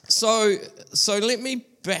So let me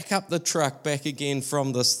back up the truck back again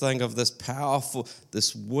from this thing of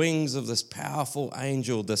this wings of this powerful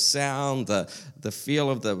angel, the sound, the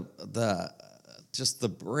feel of just the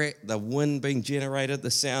breath, the wind being generated,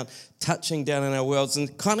 the sound touching down in our worlds,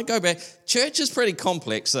 and kind of go back. Church is pretty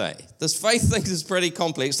complex, eh? This faith thing is pretty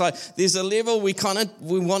complex. Like there's a level we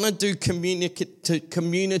want to do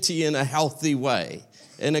community in a healthy way,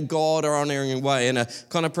 in a God-honoring way, in a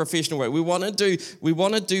kind of professional way. We want to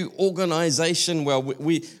do organization well.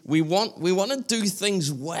 We want to do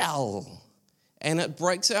things well. And it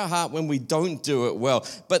breaks our heart when we don't do it well.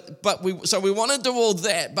 But we want to do all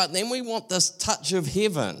that, but then we want this touch of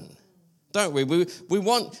heaven, don't we? We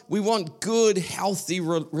want good, healthy,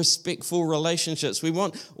 respectful relationships. We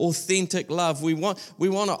want authentic love. We want to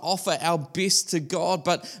offer our best to God.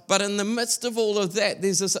 But in the midst of all of that,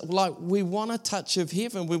 there's this we want a touch of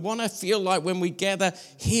heaven. We want to feel like when we gather,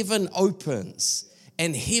 heaven opens.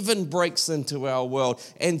 And heaven breaks into our world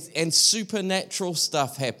and supernatural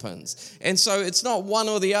stuff happens. And so it's not one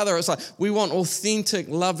or the other. It's like we want authentic,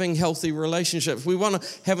 loving, healthy relationships. We want to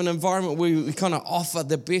have an environment where we kind of offer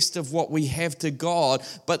the best of what we have to God,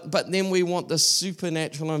 but then we want this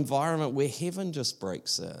supernatural environment where heaven just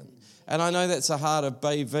breaks in. And I know that's the heart of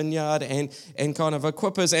Bay Vineyard and kind of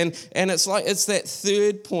Equippers. And it's that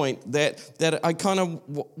third point that I kind of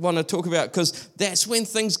want to talk about, because that's when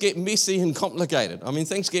things get messy and complicated. I mean,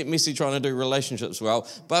 things get messy trying to do relationships well,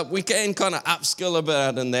 but we can kind of upskill a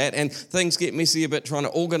bit in that, and things get messy a bit trying to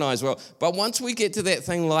organize well. But once we get to that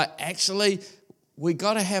thing actually, we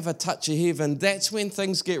got to have a touch of heaven. That's when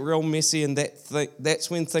things get real messy, and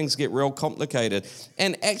that's when things get real complicated.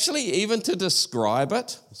 And actually, even to describe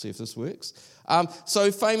it, we'll see if this works.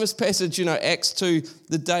 So famous passage, Acts 2,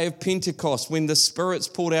 the day of Pentecost, when the Spirit's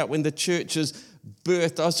poured out, when the church is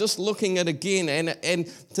birthed. I was just looking at it again, and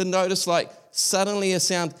to notice suddenly a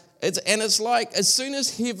sound. It's like as soon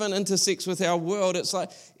as heaven intersects with our world, it's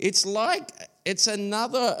like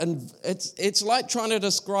trying to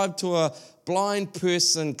describe to a blind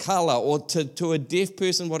person color, or to a deaf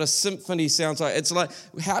person what a symphony sounds like. It's like,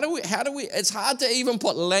 how do we, it's hard to even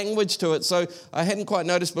put language to it. So I hadn't quite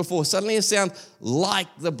noticed before. Suddenly a sound like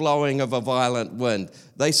the blowing of a violent wind.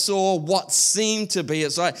 They saw what seemed to be.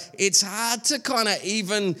 It's like, it's hard to kind of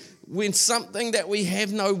even, when something that we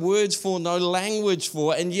have no words for, no language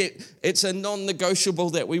for, and yet it's a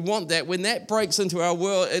non-negotiable that we want that. When that breaks into our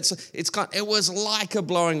world, it was like a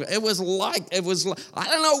blowing. I don't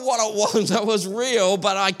know what it was. It was real,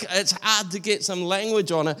 but it's hard to get some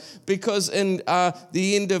language on it, because in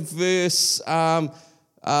the end of verse,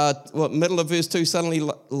 middle of verse 2, suddenly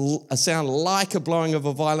a sound like a blowing of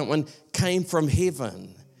a violent wind came from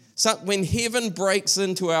heaven. So when heaven breaks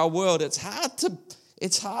into our world, it's hard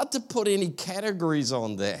to put any categories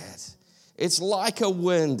on that. It's like a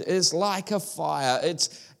wind. It's like a fire.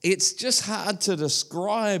 It's just hard to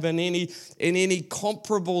describe in any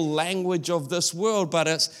comparable language of this world. But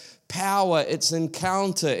it's power. It's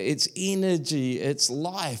encounter. It's energy. It's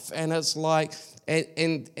life. And it's like,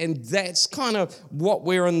 and that's kind of what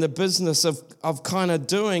we're in the business of kind of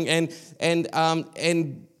doing. And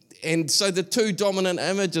so the two dominant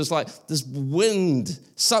images, like this wind,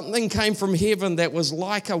 something came from heaven that was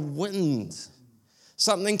like a wind.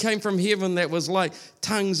 Something came from heaven that was like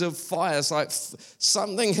tongues of fire. It's like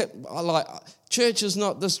something, like church is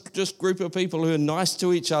not this just group of people who are nice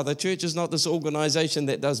to each other. Church is not this organization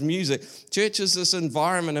that does music. Church is this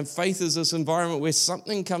environment, and faith is this environment where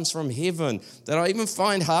something comes from heaven that I even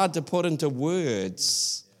find hard to put into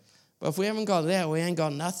words. But if we haven't got that, we ain't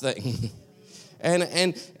got nothing. And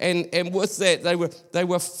with that, they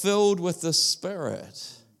were filled with the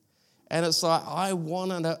Spirit. And it's like,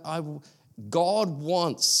 God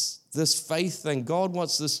wants this faith thing. God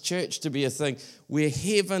wants this church to be a thing where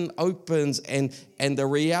heaven opens and the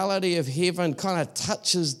reality of heaven kind of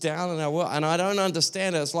touches down in our world. And I don't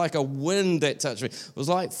understand it. It's like a wind that touched me. It was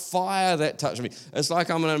like fire that touched me. It's like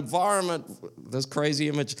I'm in an environment, this crazy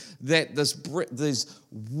image, that these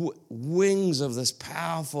wings of this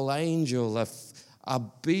powerful angel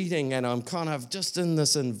are beating, and I'm kind of just in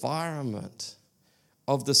this environment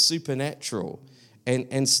of the supernatural,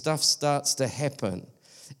 and stuff starts to happen.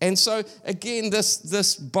 And so again,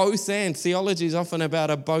 this both and theology is often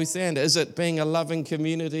about a both and. Is it being a loving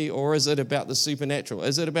community, or is it about the supernatural?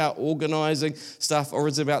 Is it about organizing stuff, or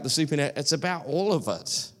is it about the supernatural? It's about all of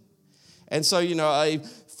it. And so 1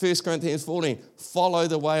 Corinthians 14, follow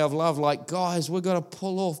the way of love. Like, guys, we've got to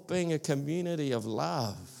pull off being a community of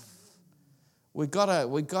love. We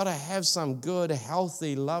gotta have some good,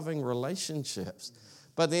 healthy, loving relationships.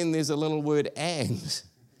 But then there's a little word and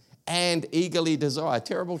and eagerly desire.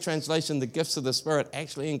 Terrible translation, the gifts of the Spirit.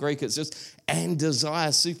 Actually in Greek it's just and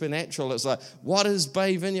desire, supernatural. It's like, what is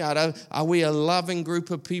Bay Vineyard? Are we a loving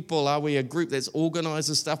group of people? Are we a group that's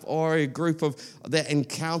organizes stuff, or a group of that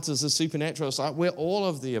encounters the supernatural? It's like we're all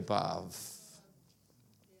of the above.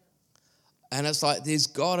 And it's like there's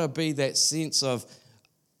got to be that sense of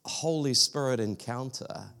Holy Spirit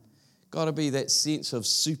encounter. Got to be that sense of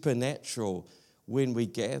supernatural when we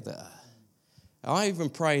gather. I even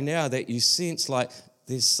pray now that you sense like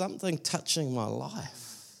there's something touching my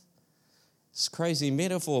life. It's a crazy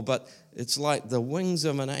metaphor, but it's like the wings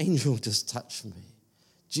of an angel just touched me.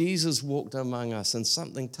 Jesus walked among us and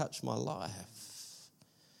something touched my life.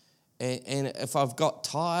 And if I've got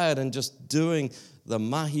tired and just doing the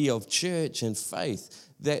mahi of church and faith,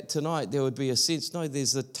 that tonight there would be a sense, no,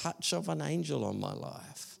 there's a touch of an angel on my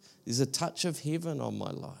life. There's a touch of heaven on my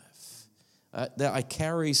life. That I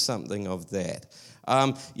carry something of that.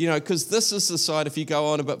 Because this is the side, if you go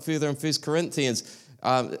on a bit further in 1 Corinthians,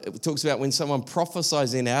 it talks about when someone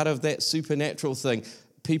prophesies in out of that supernatural thing,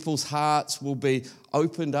 people's hearts will be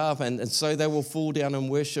opened up and so they will fall down and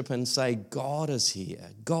worship and say, God is here.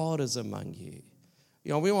 God is among you.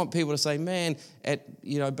 We want people to say, man, at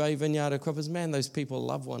Bay Vineyard Equippers, man, those people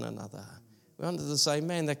love one another. We want them to say,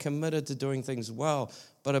 man, they're committed to doing things well.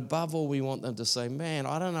 But above all, we want them to say, man,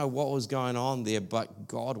 I don't know what was going on there, but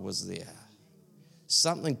God was there.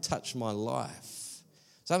 Something touched my life.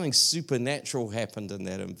 Something supernatural happened in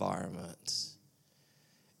that environment.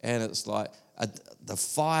 And it's like the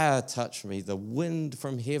fire touched me, the wind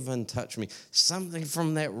from heaven touched me. Something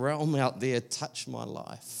from that realm out there touched my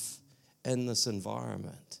life in this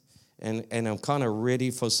environment. And I'm kind of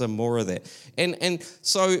ready for some more of that. And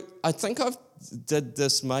so I think I've did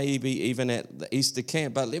this maybe even at the Easter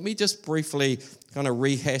camp, but let me just briefly kind of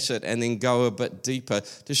rehash it and then go a bit deeper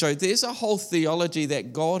to show there's a whole theology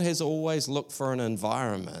that God has always looked for an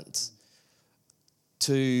environment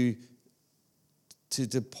to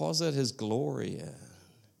deposit his glory in.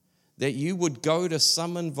 That you would go to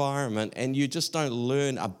some environment and you just don't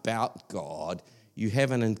learn about God, you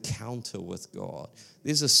have an encounter with God.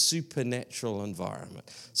 There's a supernatural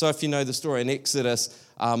environment. So if you know the story in Exodus,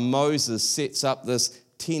 Moses sets up this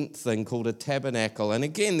tent thing called a tabernacle. And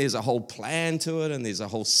again, there's a whole plan to it and there's a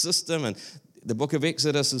whole system. And the book of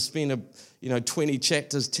Exodus has spent 20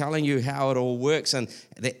 chapters telling you how it all works and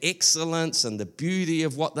the excellence and the beauty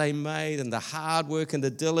of what they made and the hard work and the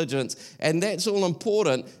diligence. And that's all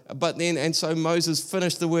important. And so Moses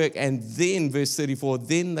finished the work, and then, verse 34,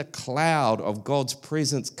 then the cloud of God's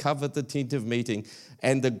presence covered the tent of meeting,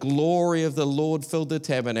 and the glory of the Lord filled the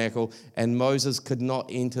tabernacle, and Moses could not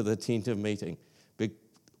enter the tent of meeting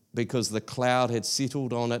because the cloud had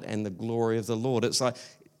settled on it and the glory of the Lord. It's like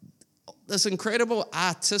this incredible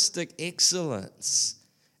artistic excellence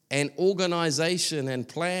and organization and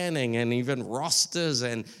planning and even rosters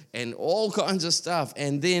and all kinds of stuff,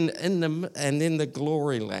 and then the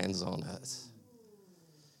glory lands on it.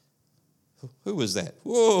 Who was that?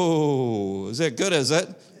 Whoa, is that good, is it?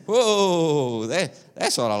 Whoa,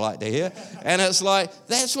 that's what I like to hear. And it's like,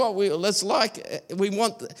 that's what we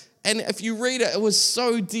want. And if you read it, it was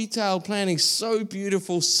so detailed planning, so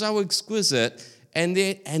beautiful, so exquisite,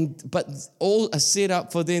 but all are set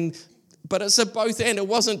up for then. But it's a both and. It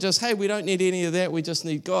wasn't just, hey, we don't need any of that, we just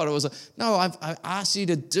need God. It was, no, I asked you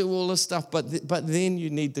to do all this stuff, but then you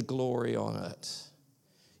need the glory on it.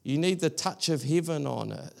 You need the touch of heaven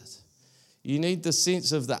on it. You need the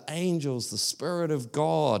sense of the angels, the Spirit of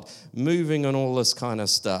God moving and all this kind of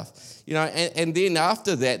stuff. And then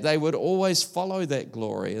after that, they would always follow that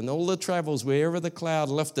glory. And all the travels, wherever the cloud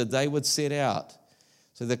lifted, they would set out.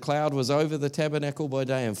 So the cloud was over the tabernacle by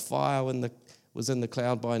day and fire was in the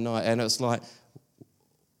cloud by night. And it's like,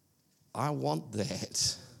 I want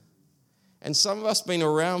that. And some of us been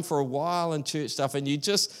around for a while in church stuff, and you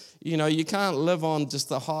just, you can't live on just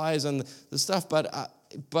the highs and the stuff.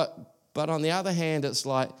 But on the other hand, it's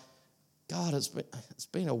like, God, it's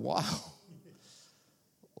been a while.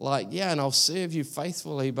 Like, yeah, and I'll serve you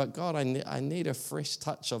faithfully, but God, I need a fresh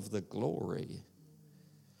touch of the glory.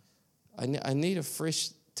 I need a fresh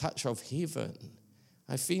touch of heaven.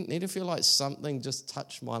 I need to feel like something just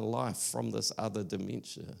touched my life from this other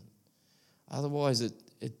dimension. Otherwise,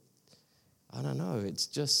 I don't know, it's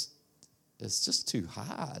just too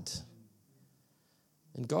hard.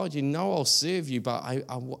 And God, I'll serve you, but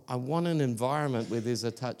I want an environment where there's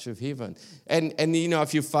a touch of heaven. And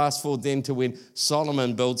if you fast forward then to when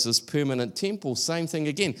Solomon builds this permanent temple, same thing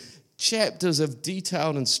again. Chapters of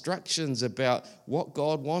detailed instructions about what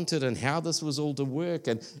God wanted and how this was all to work.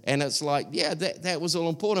 And it's like, yeah, that was all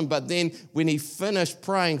important. But then when he finished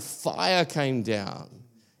praying, fire came down.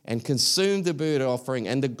 and consumed the burnt offering,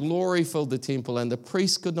 and the glory filled the temple, and the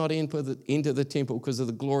priests could not enter the temple because of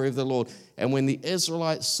the glory of the Lord. And when the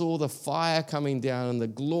Israelites saw the fire coming down and the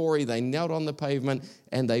glory, they knelt on the pavement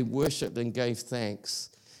and they worshipped and gave thanks.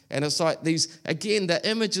 And it's like these, again, the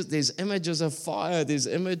images, there's images of fire, there's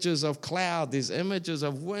images of cloud, there's images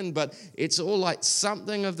of wind, but it's all like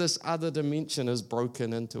something of this other dimension is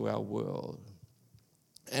broken into our world.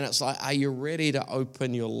 And it's like, are you ready to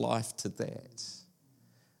open your life to that?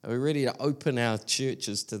 Are we ready to open our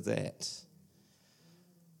churches to that?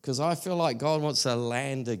 Because I feel like God wants to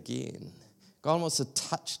land again. God wants to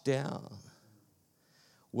touch down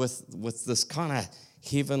with this kind of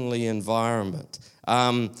heavenly environment.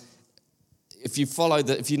 If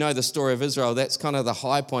you know the story of Israel, that's kind of the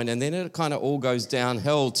high point, and then it kind of all goes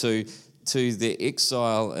downhill to their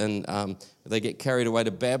exile, and they get carried away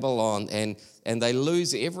to Babylon, and they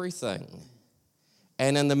lose everything.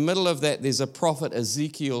 And in the middle of that, there's a prophet,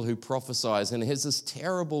 Ezekiel, who prophesies, and he has this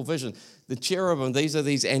terrible vision. The cherubim, these are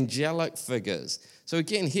these angelic figures. So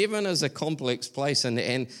again, heaven is a complex place, and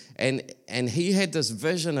he had this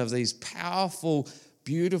vision of these powerful,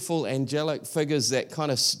 beautiful angelic figures that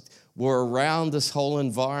kind of were around this whole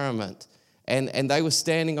environment. And they were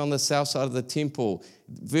standing on the south side of the temple.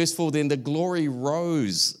 Verse 4, then the glory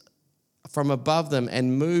rose from above them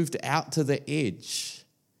and moved out to the edge.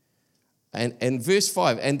 And verse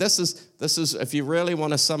 5, and this is if you really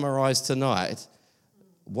want to summarize tonight,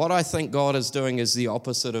 what I think God is doing is the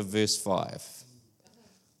opposite of verse 5.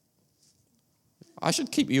 I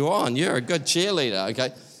should keep you on. You're a good cheerleader,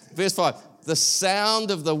 okay? Verse 5, the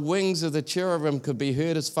sound of the wings of the cherubim could be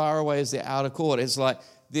heard as far away as the outer court. It's like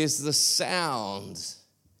there's the sound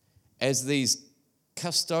as these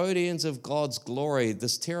custodians of God's glory,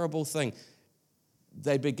 this terrible thing,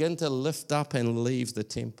 they begin to lift up and leave the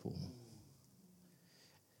temple.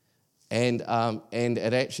 And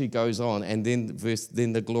it actually goes on. And then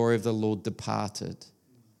the glory of the Lord departed.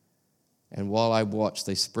 And while I watched,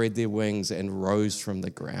 they spread their wings and rose from the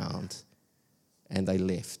ground. And they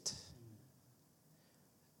left.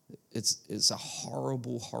 It's a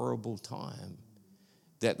horrible, horrible time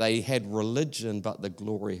that they had religion, but the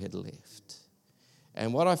glory had left.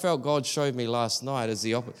 And what I felt God showed me last night is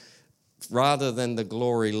the opposite. Rather than the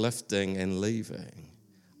glory lifting and leaving,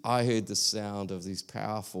 I heard the sound of these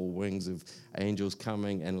powerful wings of angels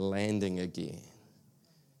coming and landing again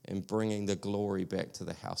and bringing the glory back to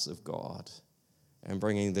the house of God and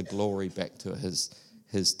bringing the glory back to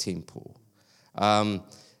his temple. And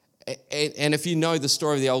if you know the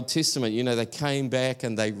story of the Old Testament, you know they came back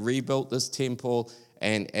and they rebuilt this temple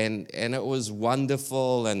and it was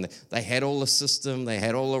wonderful, and they had all the system, they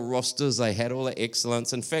had all the rosters, they had all the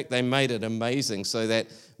excellence. In fact, they made it amazing so that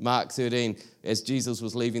Mark 13, as Jesus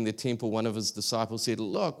was leaving the temple, one of his disciples said,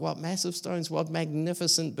 look, what massive stones, what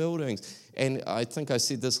magnificent buildings. And I think I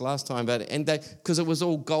said this last time, because it was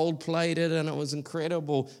all gold plated and it was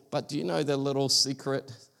incredible. But do you know the little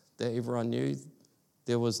secret that everyone knew?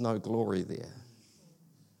 There was no glory there.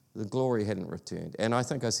 The glory hadn't returned. And I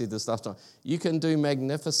think I said this last time. You can do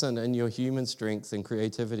magnificent in your human strength and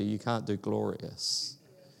creativity. You can't do glorious.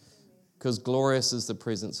 Because glorious is the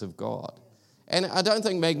presence of God. And I don't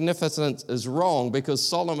think magnificent is wrong, because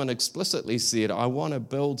Solomon explicitly said, I want to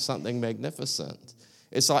build something magnificent.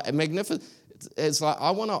 It's like I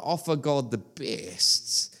want to offer God the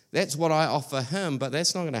best. That's what I offer him, but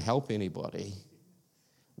that's not going to help anybody.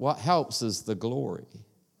 What helps is the glory,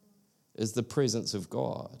 is the presence of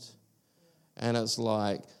God. And it's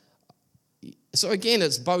like, so again,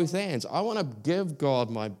 it's both ends. I want to give God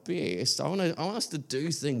my best. I want us to do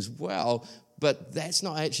things well, but that's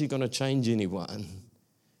not actually going to change anyone.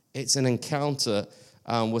 It's an encounter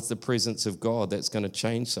with the presence of God that's going to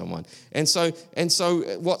change someone. And so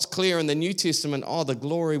what's clear in the New Testament, the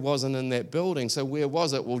glory wasn't in that building. So where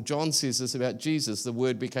was it? Well, John says this about Jesus. The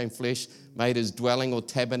Word became flesh, made his dwelling or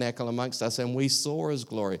tabernacle amongst us, and we saw his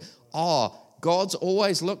glory. God's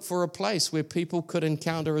always looked for a place where people could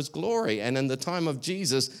encounter his glory. And in the time of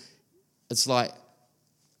Jesus, it's like,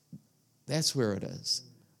 that's where it is.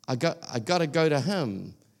 I got to go to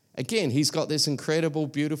him. Again, he's got this incredible,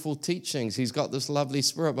 beautiful teachings. He's got this lovely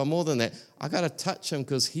spirit. But more than that, I got to touch him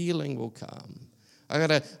because healing will come. I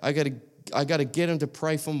got to get him to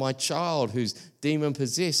pray for my child who's demon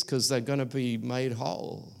possessed because they're going to be made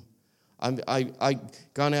whole.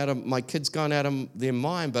 My kid's gone out of their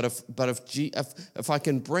mind. But if I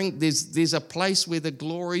can bring, there's a place where the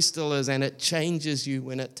glory still is, and it changes you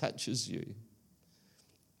when it touches you.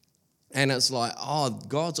 And it's like,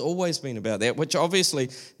 God's always been about that, which obviously,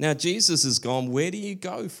 now Jesus is gone. Where do you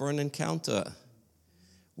go for an encounter?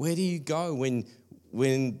 Where do you go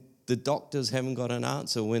when the doctors haven't got an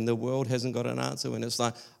answer, when the world hasn't got an answer, when it's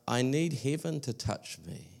like, I need heaven to touch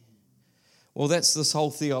me. Well, that's this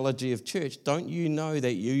whole theology of church. Don't you know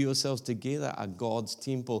that you yourselves together are God's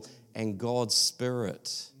temple and God's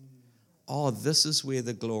Spirit? Oh, this is where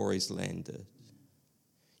the glory's landed.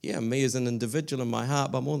 Yeah, me as an individual in my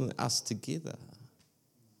heart, but more than us together.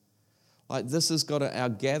 Like this has got our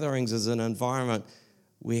gatherings as an environment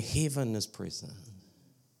where heaven is present.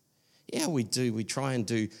 Yeah, we do. We try and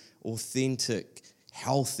do authentic,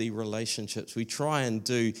 healthy relationships. We try and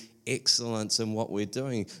do excellence in what we're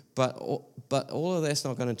doing. But all of that's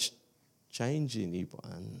not going to change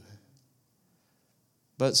anyone.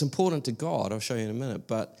 But it's important to God. I'll show you in a minute.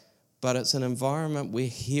 But it's an environment where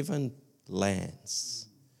heaven lands,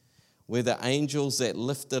 where the angels that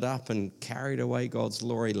lifted up and carried away God's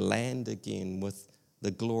glory land again with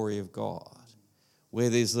the glory of God, where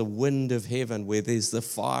there's the wind of heaven, where there's the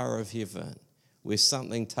fire of heaven, where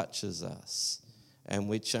something touches us and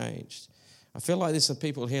we're changed. I feel like there's some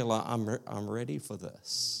people here like, I'm ready for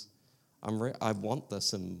this. I want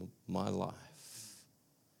this in my life.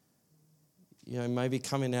 You know, maybe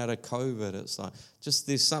coming out of COVID, it's like, just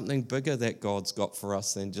there's something bigger that God's got for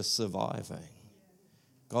us than just surviving.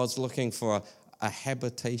 God's looking for a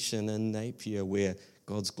habitation in Napier where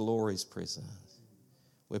God's glory is present,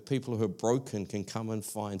 where people who are broken can come and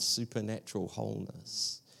find supernatural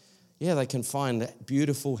wholeness. Yeah, they can find that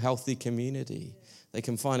beautiful, healthy community. They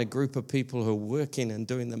can find a group of people who are working and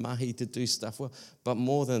doing the mahi to do stuff well. But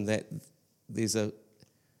more than that, there's a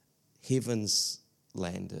heavens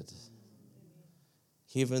landed.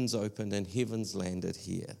 Heavens opened and heavens landed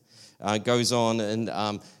here. It goes on in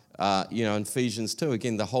in Ephesians 2,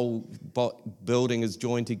 again, the whole building is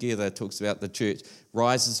joined together. It talks about the church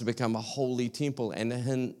rises to become a holy temple, and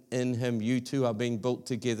in him you two are being built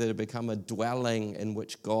together to become a dwelling in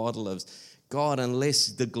which God lives. God, unless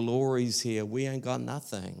the glory's here, we ain't got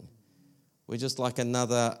nothing. We're just like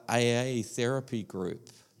another AA therapy group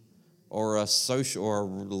or a social or a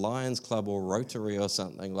Lions Club or Rotary or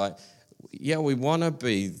something. Like, yeah, we want to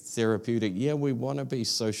be therapeutic. Yeah, we want to be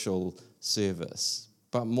social service.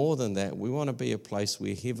 But more than that, we want to be a place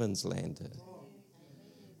where heaven's landed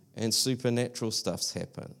and supernatural stuff's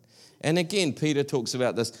happened. And again, Peter talks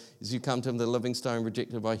about this, as you come to him, the living stone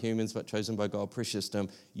rejected by humans but chosen by God, precious to him.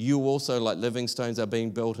 You also, like living stones, are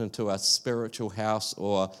being built into a spiritual house,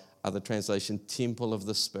 or other translation, temple of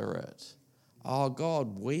the Spirit. Oh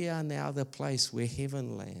God, we are now the place where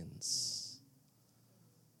heaven lands.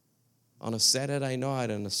 On a Saturday night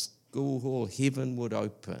in a school hall, heaven would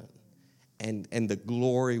open. And the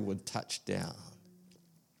glory would touch down.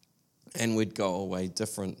 And we'd go away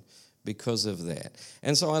different because of that.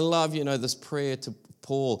 And so I love, this prayer to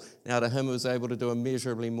Paul. Now to him who was able to do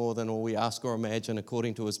immeasurably more than all we ask or imagine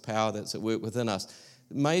according to his power that's at work within us.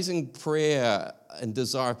 Amazing prayer and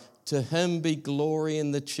desire. To him be glory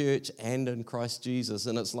in the church and in Christ Jesus.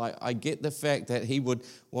 And it's like, I get the fact that he would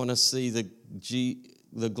want to see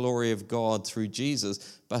the glory of God through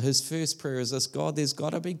Jesus. But his first prayer is this: God, there's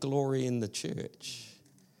got to be glory in the church.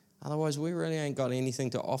 Otherwise, we really ain't got anything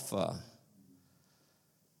to offer.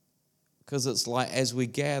 Because it's like, as we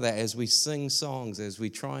gather, as we sing songs, as we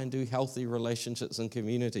try and do healthy relationships and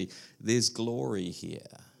community, there's glory here.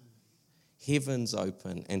 Heaven's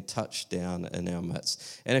open and touch down in our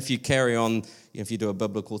midst. And if you carry on, if you do a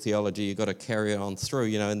biblical theology, you've got to carry it on through.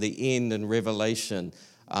 In the end, in Revelation,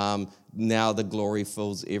 now the glory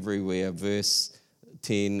fills everywhere. Verse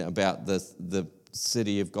 10 about the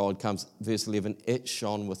city of God comes. Verse 11, it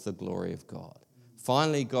shone with the glory of God.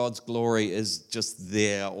 Finally, God's glory is just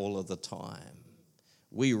there all of the time.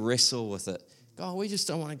 We wrestle with it. God, we just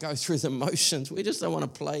don't want to go through the motions. We just don't want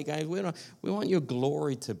to play games. We want your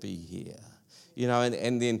glory to be here.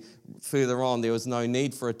 And then further on, there was no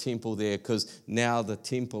need for a temple there because now the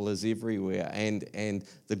temple is everywhere and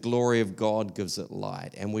the glory of God gives it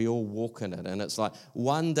light and we all walk in it. And it's like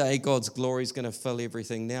one day God's glory is going to fill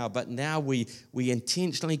everything now, but now we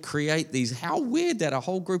intentionally create these. How weird that a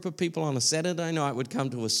whole group of people on a Saturday night would come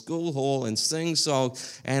to a school hall and sing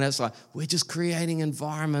songs, and it's like we're just creating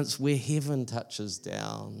environments where heaven touches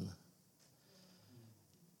down.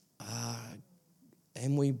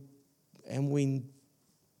 And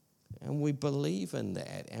we believe in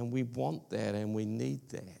that, and we want that, and we need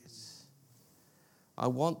that. I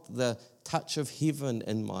want the touch of heaven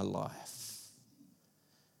in my life.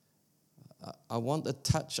 I want the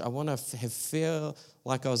touch. I want to feel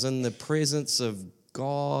like I was in the presence of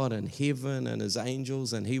God and heaven and his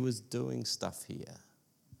angels, and he was doing stuff here.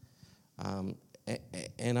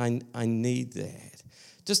 And I need that.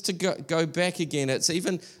 Just to go back again, it's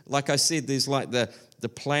even, like I said, there's like the the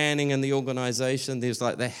planning and the organization. There's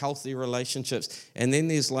like the healthy relationships. And then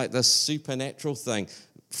there's like this supernatural thing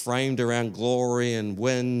framed around glory and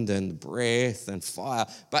wind and breath and fire.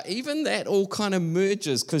 But even that all kind of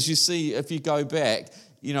merges, because you see, if you go back,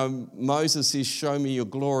 Moses says, show me your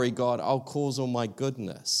glory, God, I'll cause all my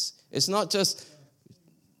goodness. It's not just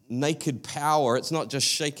naked power. It's not just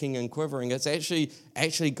shaking and quivering. It's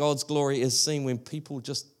actually God's glory is seen when people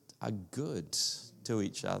just are good to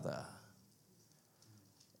each other.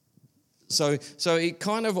 So it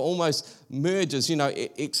kind of almost merges,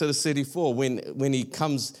 Exodus 34, when he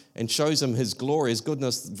comes and shows him his glory, his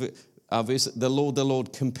goodness, the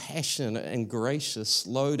Lord, compassionate and gracious,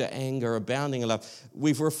 slow to anger, abounding in love.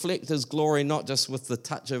 We reflect his glory not just with the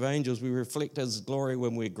touch of angels, we reflect his glory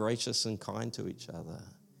when we're gracious and kind to each other,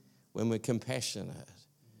 when we're compassionate,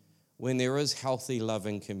 when there is healthy,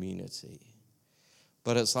 loving community.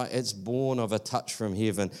 But it's like it's born of a touch from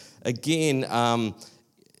heaven. Again,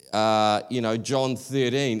 John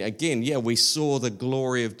 13, again, we saw the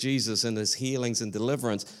glory of Jesus and his healings and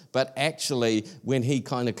deliverance, but actually when he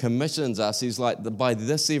kind of commissions us, he's like, by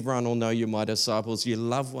this everyone will know you're my disciples, you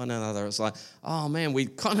love one another. It's like, oh man, we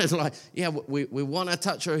kind of like, we want a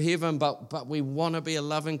touch of heaven, but we want to be a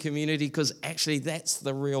loving community, because actually that's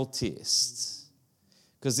the real test.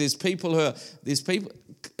 Because there's people,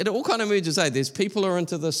 it all kind of merges, There's people who are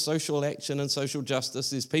into the social action and social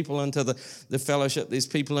justice. There's people into the fellowship. There's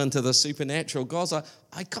people into the supernatural. God's like,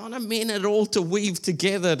 I kind of meant it all to weave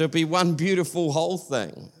together to be one beautiful whole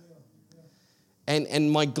thing.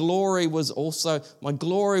 And my glory was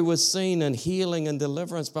seen in healing and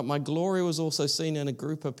deliverance, but my glory was also seen in a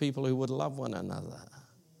group of people who would love one another.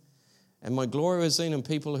 And my glory was seen in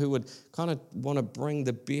people who would kind of want to bring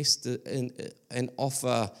the best and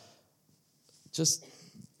offer just,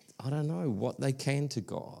 I don't know, what they can to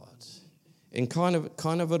God. And kind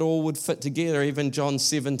of it all would fit together. Even John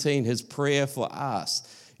 17, his prayer for us,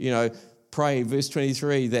 pray, verse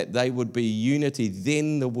 23, that they would be unity.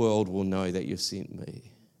 Then the world will know that you've sent me.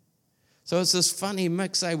 So it's this funny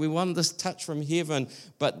mix, We want this touch from heaven,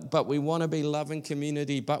 but we want to be loving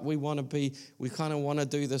community, but we kind of want to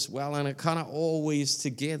do this well, and it kind of all weaves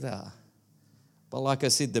together. But like I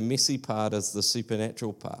said, the messy part is the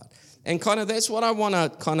supernatural part. And kind of that's what I want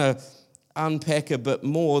to kind of unpack a bit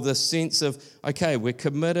more, the sense of, okay, we're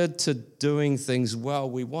committed to doing things well.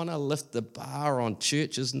 We want to lift the bar on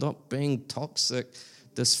churches not being toxic,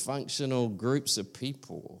 dysfunctional groups of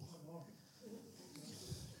people.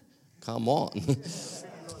 Come on.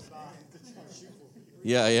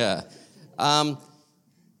 Yeah.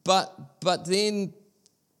 But then,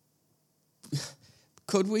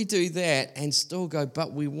 could we do that and still go,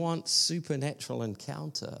 but we want supernatural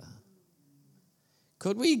encounter?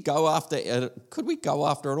 Could we go after it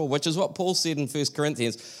all? Which is what Paul said in 1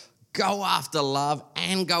 Corinthians. Go after love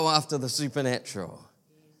and go after the supernatural.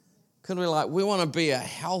 Could we want to be a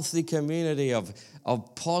healthy community of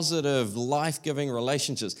positive, life-giving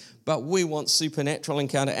relationships, but we want supernatural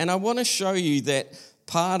encounter. And I want to show you that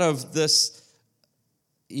part of this,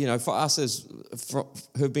 for us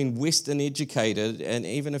who've been Western educated, and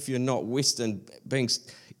even if you're not Western, being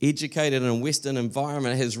educated in a Western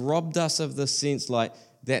environment has robbed us of this sense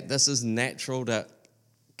that this is natural to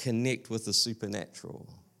connect with the supernatural.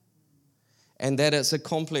 And that it's a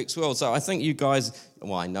complex world. So I think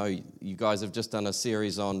I know you guys have just done a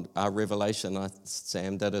series on Revelation.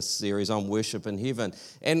 Sam did a series on worship in heaven.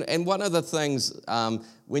 And one of the things,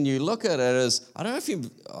 when you look at it is,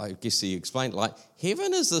 I guess you explained,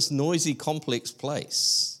 heaven is this noisy, complex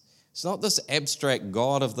place. It's not this abstract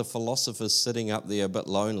God of the philosophers sitting up there a bit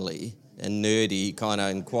lonely and nerdy, kind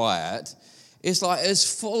of and quiet.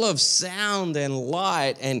 It's full of sound and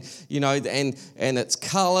light and its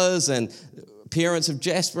colors and appearance of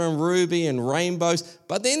jasper and ruby and rainbows.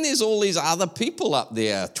 But then there's all these other people up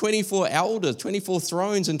there, 24 elders, 24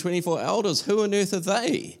 thrones and 24 elders. Who on earth are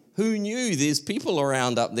they? Who knew there's people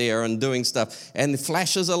around up there and doing stuff? And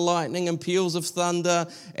flashes of lightning and peals of thunder.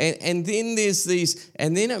 And then there's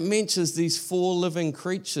and then it mentions these 4 living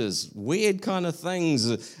creatures, weird kind of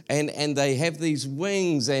things. And they have these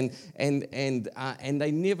wings and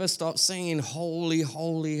they never stop singing, holy,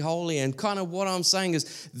 holy, holy. And kind of what I'm saying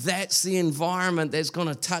is that's the environment that's going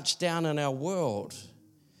to touch down in our world.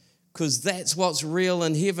 Because that's what's real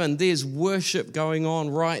in heaven. There's worship going on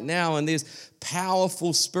right now, and there's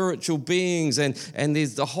powerful spiritual beings, and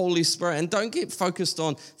there's the Holy Spirit. And don't get focused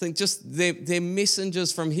on, they're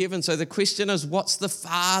messengers from heaven. So the question is, what's the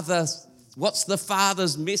Father's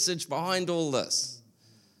message behind all this?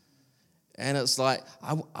 And it's like,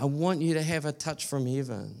 I want you to have a touch from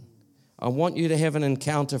heaven. I want you to have an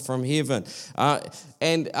encounter from heaven.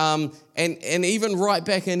 And even right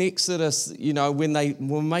back in Exodus, when they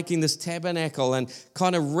were making this tabernacle and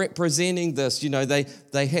kind of representing this,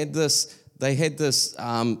 they had this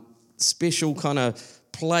special kind of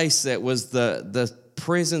place that was the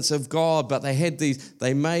presence of God, but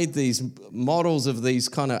they made these models of these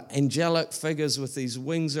kind of angelic figures with these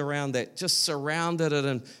wings around that just surrounded it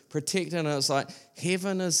and protected it. And it's like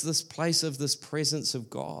heaven is this place of this presence of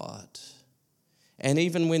God. And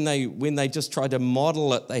even when they just tried to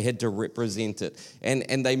model it, they had to represent it.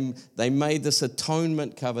 And they made this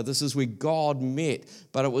atonement cover. This is where God met,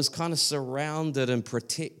 but it was kind of surrounded and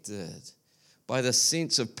protected by the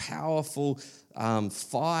sense of powerful,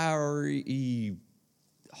 fiery,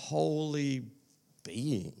 holy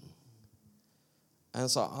being. And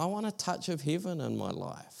so I want a touch of heaven in my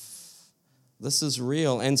life. This is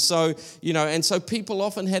real. And so people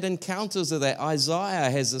often had encounters of that. Isaiah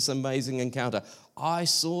has this amazing encounter. I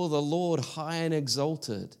saw the Lord high and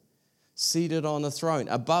exalted, seated on a throne.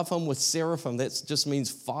 Above him with seraphim. That just means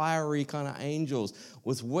fiery kind of angels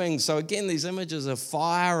with wings. So again, these images of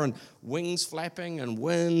fire and wings flapping and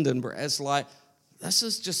wind. And it's like, this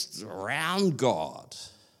is just around God.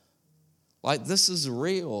 Like, this is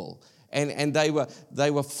real. And they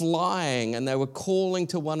were flying and they were calling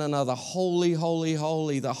to one another, holy, holy,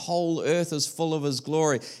 holy. The whole earth is full of his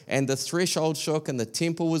glory. And the threshold shook and the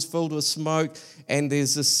temple was filled with smoke. And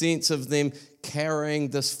there's a sense of them carrying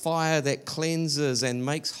this fire that cleanses and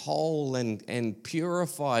makes whole and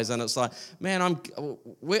purifies. And it's like, man,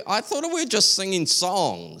 I thought we were just singing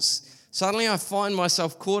songs. Suddenly I find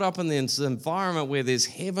myself caught up in this environment where there's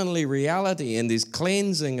heavenly reality and there's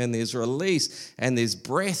cleansing and there's release and there's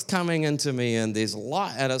breath coming into me and there's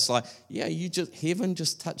light. And it's like, yeah, heaven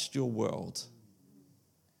just touched your world.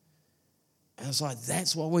 And it's like,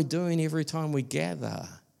 that's what we're doing every time we gather.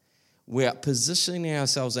 We're positioning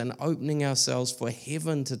ourselves and opening ourselves for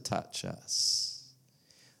heaven to touch us.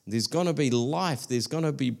 There's going to be life. There's going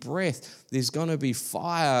to be breath. There's going to be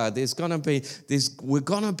fire. We're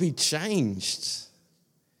going to be changed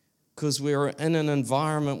because we're in an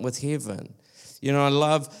environment with heaven. I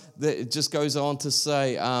love that it just goes on to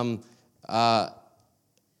say,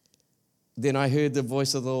 then I heard the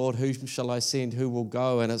voice of the Lord, who shall I send, who will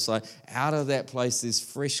go? And it's like, out of that place, there's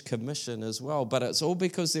fresh commission as well. But it's all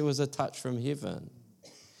because there was a touch from heaven.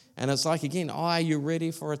 And it's like, again, are you ready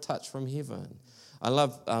for a touch from heaven? I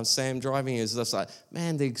love Sam driving is just like,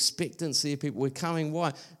 man, the expectancy of people. We're coming,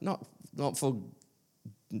 why? Not for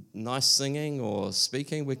nice singing or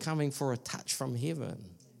speaking. We're coming for a touch from heaven.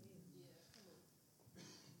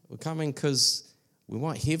 We're coming because we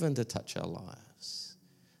want heaven to touch our lives.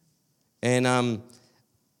 And,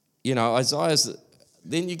 Isaiah's,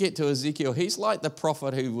 then you get to Ezekiel. He's like the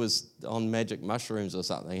prophet who was on magic mushrooms or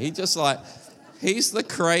something. He's the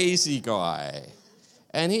crazy guy.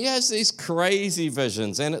 And he has these crazy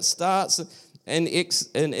visions, and it starts in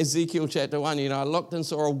Ezekiel chapter 1. I looked and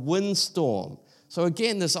saw a windstorm. So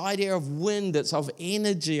again, this idea of wind, it's of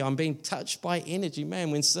energy. I'm being touched by energy.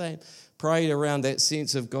 Man, when Sam prayed around that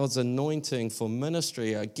sense of God's anointing for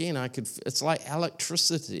ministry, again, it's like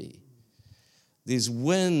electricity. There's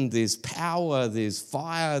wind, there's power, there's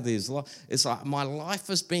fire, it's like my life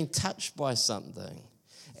has been touched by something.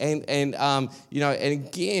 And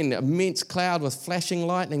again, immense cloud with flashing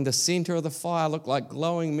lightning. The center of the fire looked like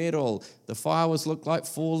glowing metal. The fire looked like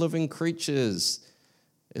 4 living creatures.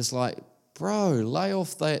 It's like, bro, lay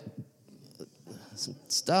off that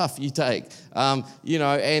stuff you take.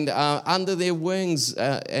 Under their wings,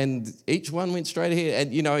 and each one went straight ahead.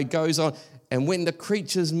 And, it goes on. And when the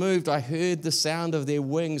creatures moved, I heard the sound of their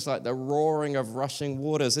wings like the roaring of rushing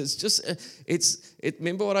waters.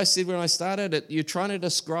 Remember what I said when I started? You're trying to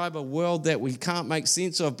describe a world that we can't make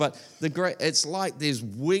sense of, but it's like there's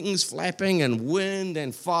wings flapping and wind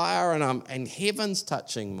and fire and heaven's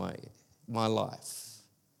touching my life.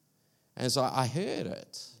 And so I heard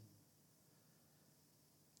it.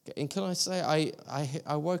 And can I say,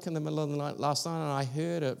 I woke in the middle of the night last night and I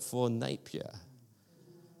heard it for Napier.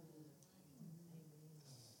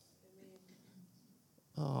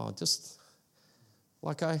 Oh, just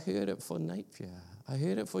like I heard it for Napier. I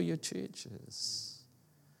heard it for your churches.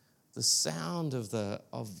 The sound of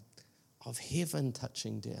heaven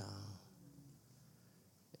touching down.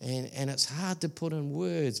 And it's hard to put in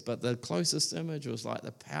words, but the closest image was like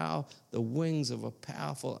the wings of a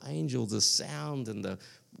powerful angel, the sound and the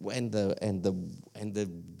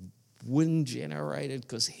wind generated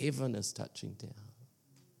because heaven is touching down.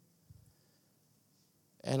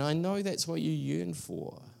 And I know that's what you yearn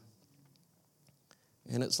for.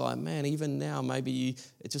 And it's like, man, even now, maybe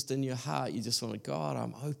it's just in your heart, you just want, God,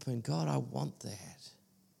 I'm open. God, I want that.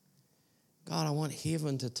 God, I want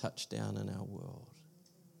heaven to touch down in our world.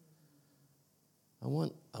 I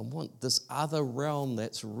want this other realm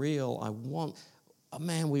that's real.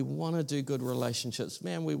 Man, we want to do good relationships.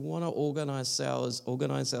 Man, we want to organize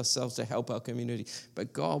ourselves to help our community.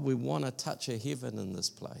 But God, we want to touch a heaven in this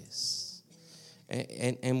place.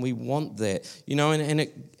 And we want that.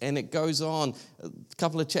 And it goes on. A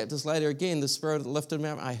couple of chapters later, again, the Spirit lifted me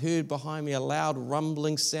up. I heard behind me a loud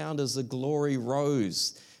rumbling sound as the glory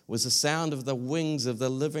rose. It was the sound of the wings of the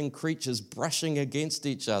living creatures brushing against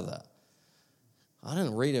each other. I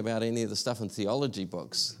didn't read about any of the stuff in theology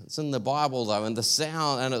books. It's in the Bible, though, and the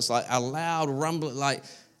sound, and it's like a loud rumbling, like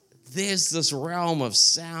there's this realm of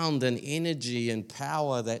sound and energy and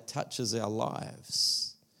power that touches our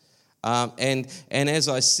lives. And as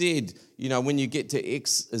I said, when you get to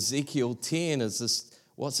Ezekiel 10,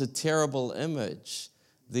 what's a terrible image?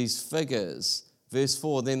 These figures. Verse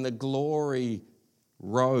 4, then the glory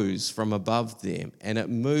rose from above them, and it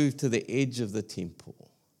moved to the edge of the temple.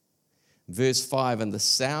 Verse 5, and the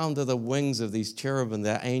sound of the wings of these cherubim,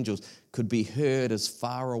 their angels, could be heard as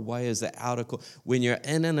far away as the outer court. When you're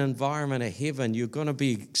in an environment of heaven, you're going to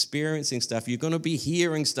be experiencing stuff. You're going to be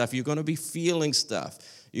hearing stuff. You're going to be feeling stuff.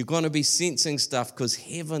 You're going to be sensing stuff because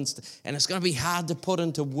heaven's, and it's going to be hard to put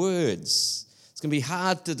into words. It's going to be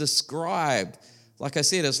hard to describe. Like I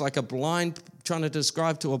said, it's like trying to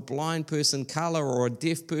describe to a blind person color or a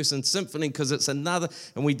deaf person symphony because it's another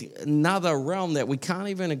realm that we can't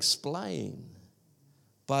even explain.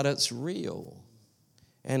 But it's real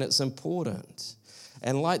and it's important.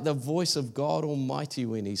 And like the voice of God Almighty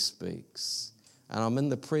when He speaks, and I'm in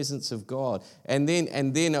the presence of God. And then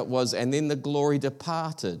the glory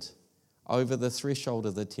departed over the threshold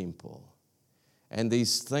of the temple. And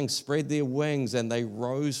these things spread their wings and they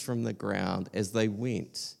rose from the ground as they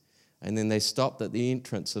went. And then they stopped at the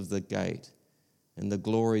entrance of the gate and the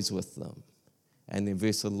glory's with them. And then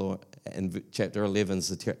in chapter 11,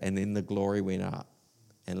 and then the glory went up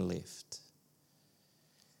and left.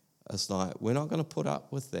 It's like, we're not going to put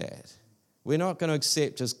up with that. We're not going to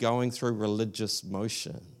accept just going through religious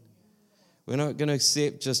motion. We're not going to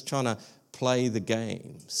accept just trying to play the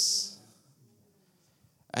games.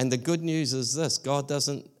 And the good news is this, He's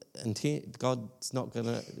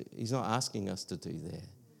not asking us to do that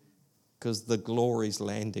because the glory's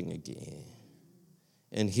landing again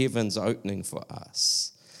and heaven's opening for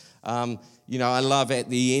us. I love at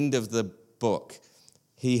the end of the book,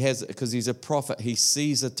 because he's a prophet, he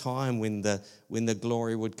sees a time when the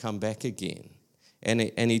glory would come back again.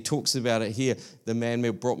 And he talks about it here. The man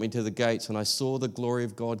brought me to the gates. When I saw the glory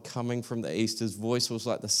of God coming from the east, his voice was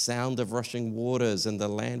like the sound of rushing waters, and the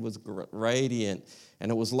land was radiant.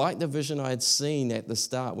 And it was like the vision I had seen at the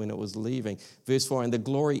start when it was leaving. Verse 4, and the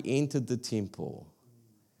glory entered the temple.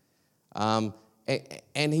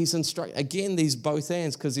 And he's instructing, again, these both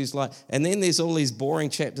hands, because he's like, and then there's all these boring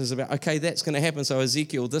chapters about, okay, that's going to happen. So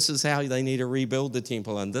Ezekiel, this is how they need to rebuild the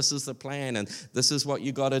temple, and this is the plan, and this is what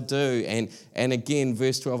you got to do. And again,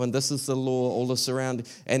 verse 12, and this is the law, all the surrounding,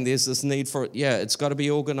 and there's this need for it. Yeah, it's got to be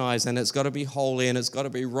organized, and it's got to be holy, and it's got to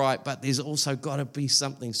be right, but there's also got to be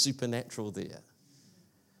something supernatural there.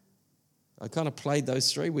 I kind of played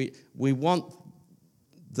those three. We want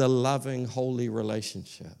the loving, holy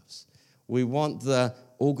relationships. We want the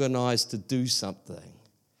organized to do something,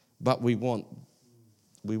 but we want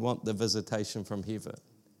the visitation from heaven,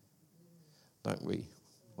 don't we?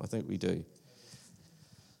 I think we do.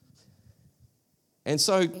 And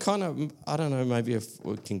so kind of, I don't know, maybe if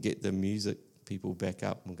we can get the music people back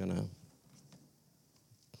up, we're going to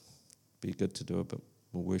be good to do a bit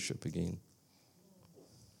more worship again.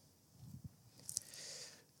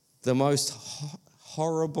 The most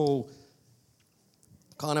horrible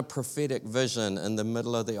kind of prophetic vision in the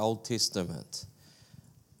middle of the Old Testament.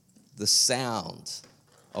 The sound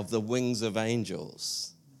of the wings of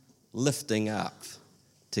angels lifting up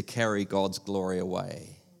to carry God's glory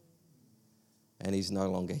away. And He's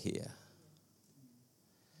no longer here.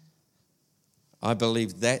 I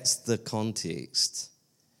believe that's the context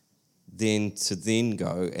then to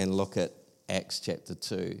go and look at Acts chapter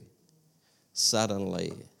 2.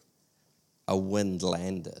 Suddenly, a wind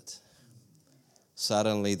landed.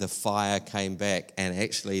 Suddenly the fire came back and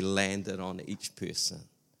actually landed on each person.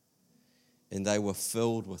 And they were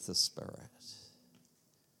filled with the Spirit.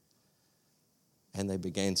 And they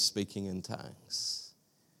began speaking in tongues.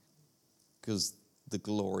 Because the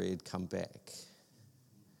glory had come back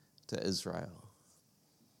to Israel.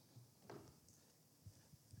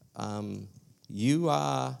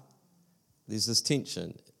 There's this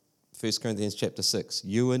tension. 1 Corinthians chapter 6,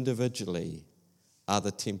 you individually are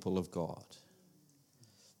the temple of God.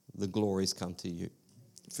 The glories come to you.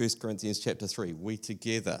 1 Corinthians chapter 3, we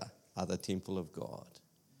together are the temple of God.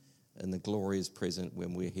 And the glory is present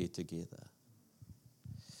when we're here together.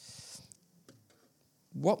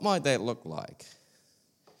 What might that look like?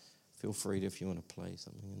 Feel free if you want to play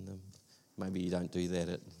something in them. Maybe you don't do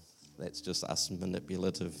that. That's just us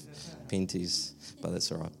manipulative penties, but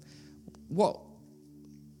that's all right. What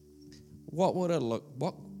would it look?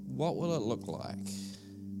 What will it look like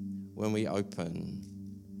when we open?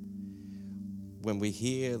 When we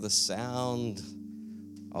hear the sound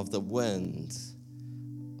of the wind,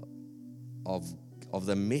 of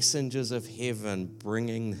the messengers of heaven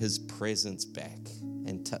bringing His presence back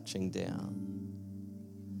and touching down.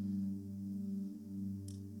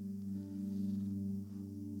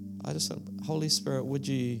 I just want, Holy Spirit, would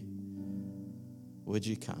you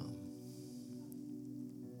come?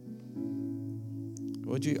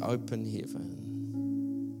 Would you open heaven?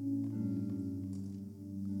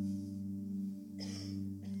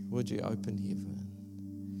 Would you open heaven?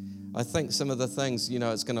 I think some of the things,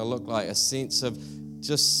 it's going to look like a sense of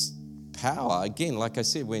just power. Again, like I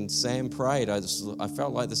said, when Sam prayed, I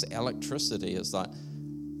felt like this electricity. It's like,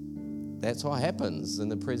 that's what happens in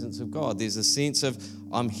the presence of God. There's a sense of,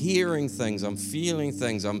 I'm hearing things, I'm feeling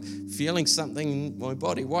something in my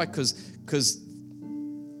body. Why? Because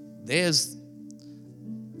there's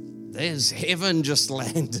heaven just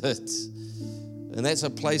landed. And that's a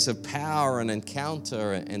place of power and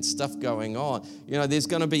encounter and stuff going on. There's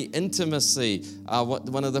going to be intimacy.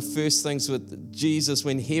 One of the first things with Jesus,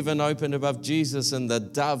 when heaven opened above Jesus and the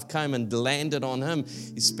dove came and landed on him,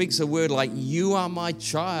 he speaks a word like, you are my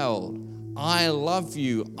child. I love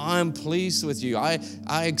you. I'm pleased with you. I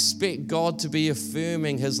expect God to be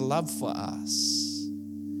affirming His love for us.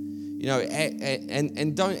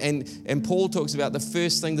 And Paul talks about the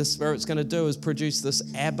first thing the Spirit's going to do is produce this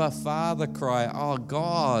Abba Father cry. Oh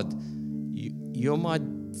God, you're my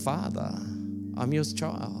Father. I'm your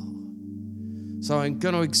child. So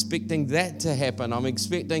I'm expecting that to happen. I'm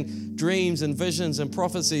expecting dreams and visions and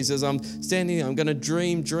prophecies as I'm standing here. I'm going to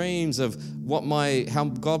dream dreams of how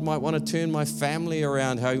God might want to turn my family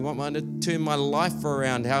around, how He might want to turn my life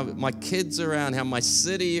around, how my kids around, how my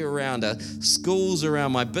city around, schools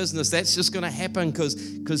around, my business. That's just going to happen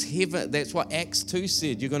because heaven, that's what Acts 2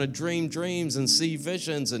 said. You're going to dream dreams and see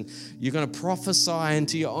visions, and you're going to prophesy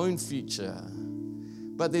into your own future.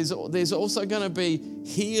 But there's also going to be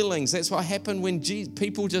healings. That's what happened when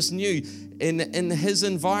people just knew in His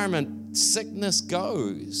environment, sickness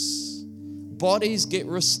goes. Bodies get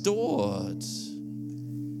restored.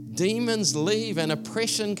 Demons leave and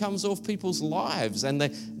oppression comes off people's lives and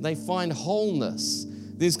they find wholeness.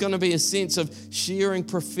 There's going to be a sense of sharing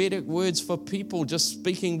prophetic words for people, just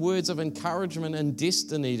speaking words of encouragement and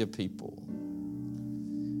destiny to people.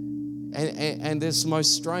 And this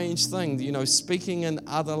most strange thing, speaking in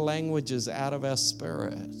other languages out of our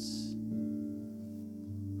spirit.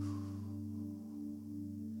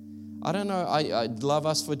 I don't know, I'd love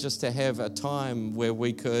us for just to have a time where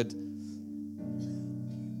we could,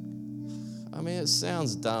 it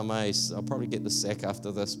sounds dumb, I'll probably get the sack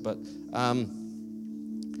after this, but I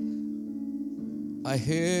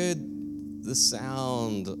heard the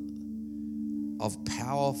sound of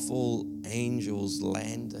powerful angels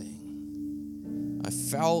landing. I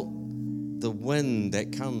felt the wind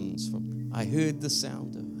that comes from, I heard the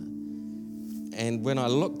sound of it. And when I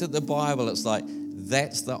looked at the Bible, it's like,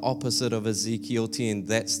 that's the opposite of Ezekiel 10.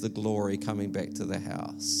 That's the glory coming back to the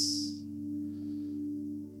house.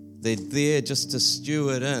 They're there just to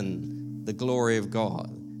steward in the glory of God.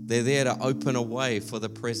 They're there to open a way for the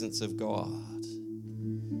presence of God.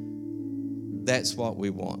 That's what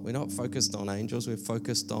we want. We're not focused on angels, we're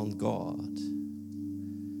focused on God.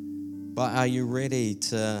 But are you ready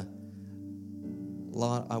to,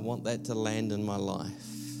 Lord, I want that to land in my life.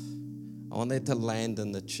 I want that to land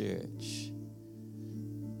in the church.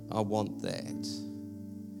 I want that.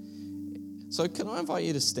 So can I invite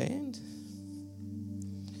you to stand?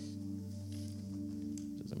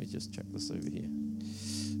 Let me just check this over here.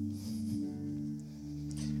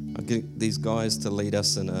 I'll get these guys to lead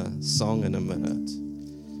us in a song in a minute.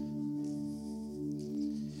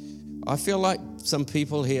 I feel like some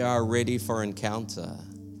people here are ready for encounter,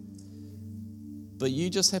 but you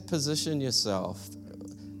just have positioned yourself.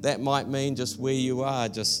 That might mean just where you are,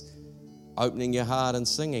 just opening your heart and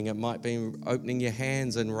singing. It might be opening your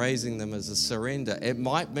hands and raising them as a surrender. It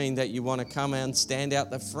might mean that you want to come and stand out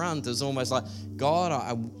the front as almost like, God,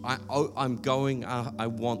 I'm going, I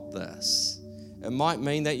want this. It might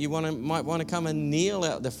mean that you might want to come and kneel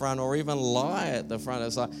out the front or even lie at the front.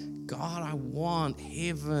 It's like, God, I want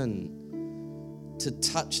heaven to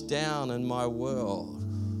touch down in my world.